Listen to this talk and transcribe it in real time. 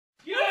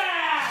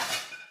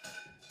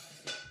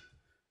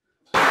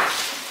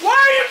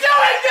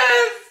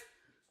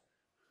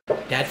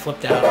Dad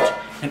flipped out,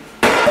 and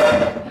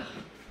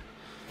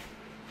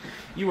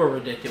you were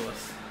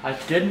ridiculous. I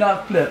did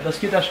not flip. Let's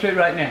get that straight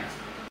right now.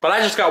 But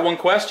I just got one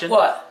question.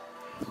 What?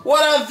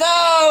 What are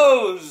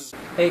those?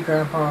 Hey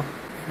Grandpa,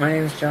 my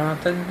name is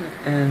Jonathan,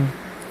 and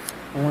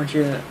I want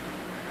you to...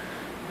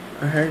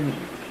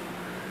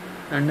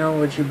 I know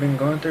what you've been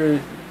going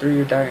through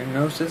your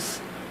diagnosis,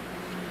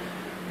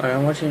 but I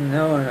want you to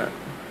know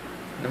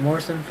the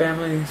Morrison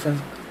family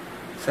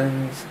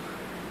sends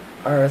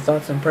our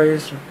thoughts and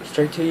prayers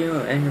straight to you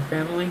and your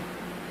family,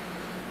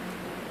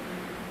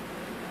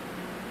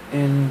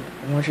 and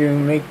I want you to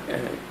make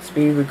a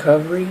speedy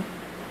recovery,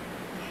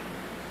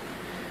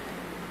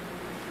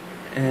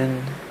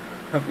 and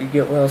hope you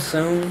get well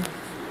soon.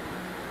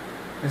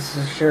 This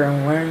is a shirt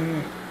I'm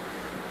wearing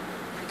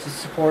to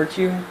support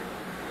you.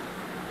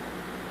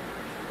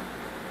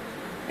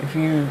 If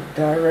you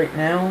die right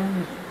now,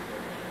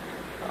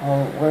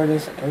 I'll wear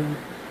this every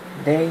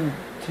day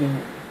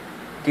to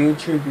do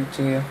tribute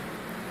to you.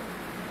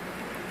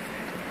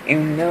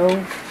 Even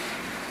though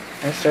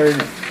I started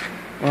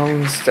my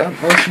own stop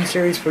motion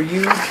series for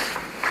you,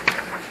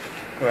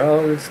 for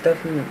all the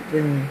stuff you've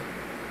been,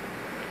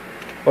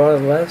 for all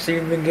the laughs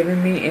you've been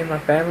giving me and my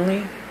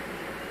family,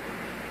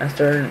 I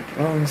started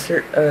my own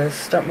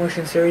stop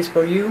motion series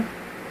for you.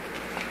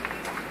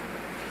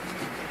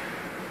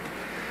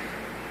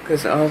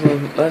 Because all the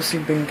loves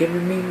you've been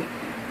giving me,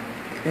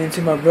 and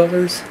to my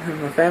brothers and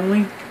my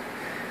family.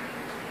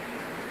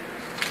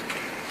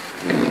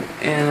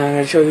 And I'm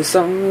gonna show you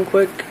something real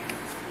quick.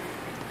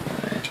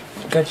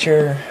 Got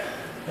your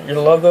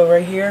logo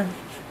right here.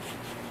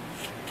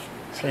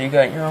 So you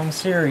got your own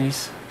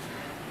series.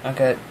 I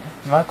got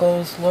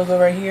Michael's logo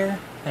right here,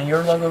 and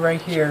your logo right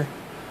here.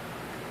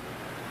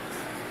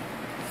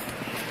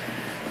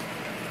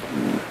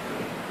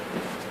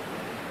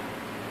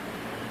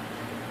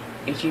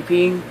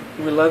 AGP,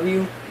 we love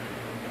you.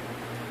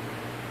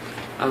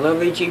 I love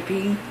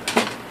AGP.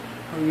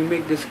 Hope you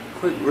make this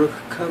quick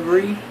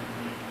recovery.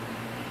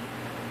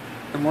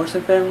 The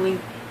Morrison family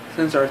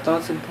sends our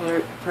thoughts and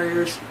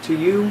prayers to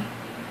you.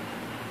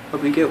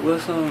 Hope you get well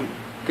soon.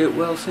 Get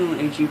well soon,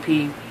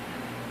 AGP.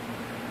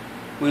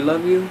 We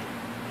love you,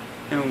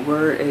 and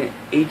we're an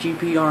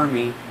AGP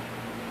army.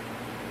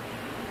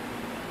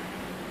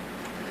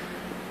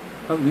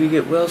 Hope you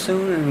get well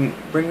soon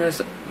and bring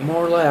us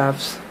more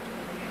laughs.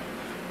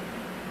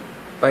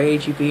 By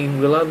AGP,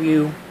 we love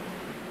you.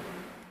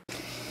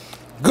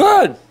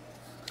 Good!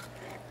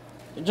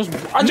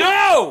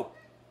 No!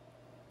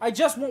 I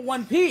just want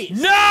one piece.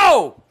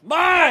 No!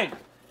 Mine!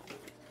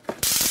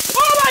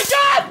 Oh my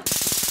God!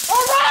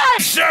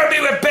 Alright! Serve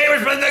me with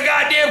papers from the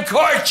goddamn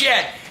court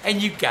yet!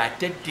 And you got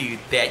to do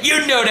that.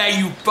 You know that,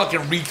 you fucking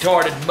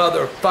retarded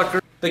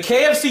motherfucker. The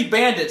KFC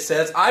Bandit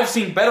says, I've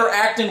seen better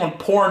acting on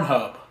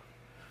Pornhub.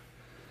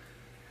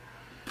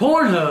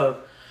 Pornhub?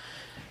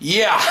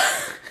 Yeah.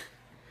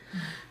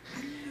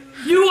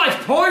 You watch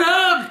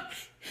Pornhub?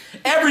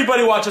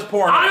 Everybody watches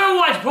Pornhub. I don't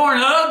watch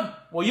Pornhub.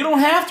 Well, you don't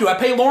have to. I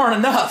pay Lauren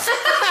enough.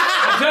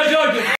 I told you.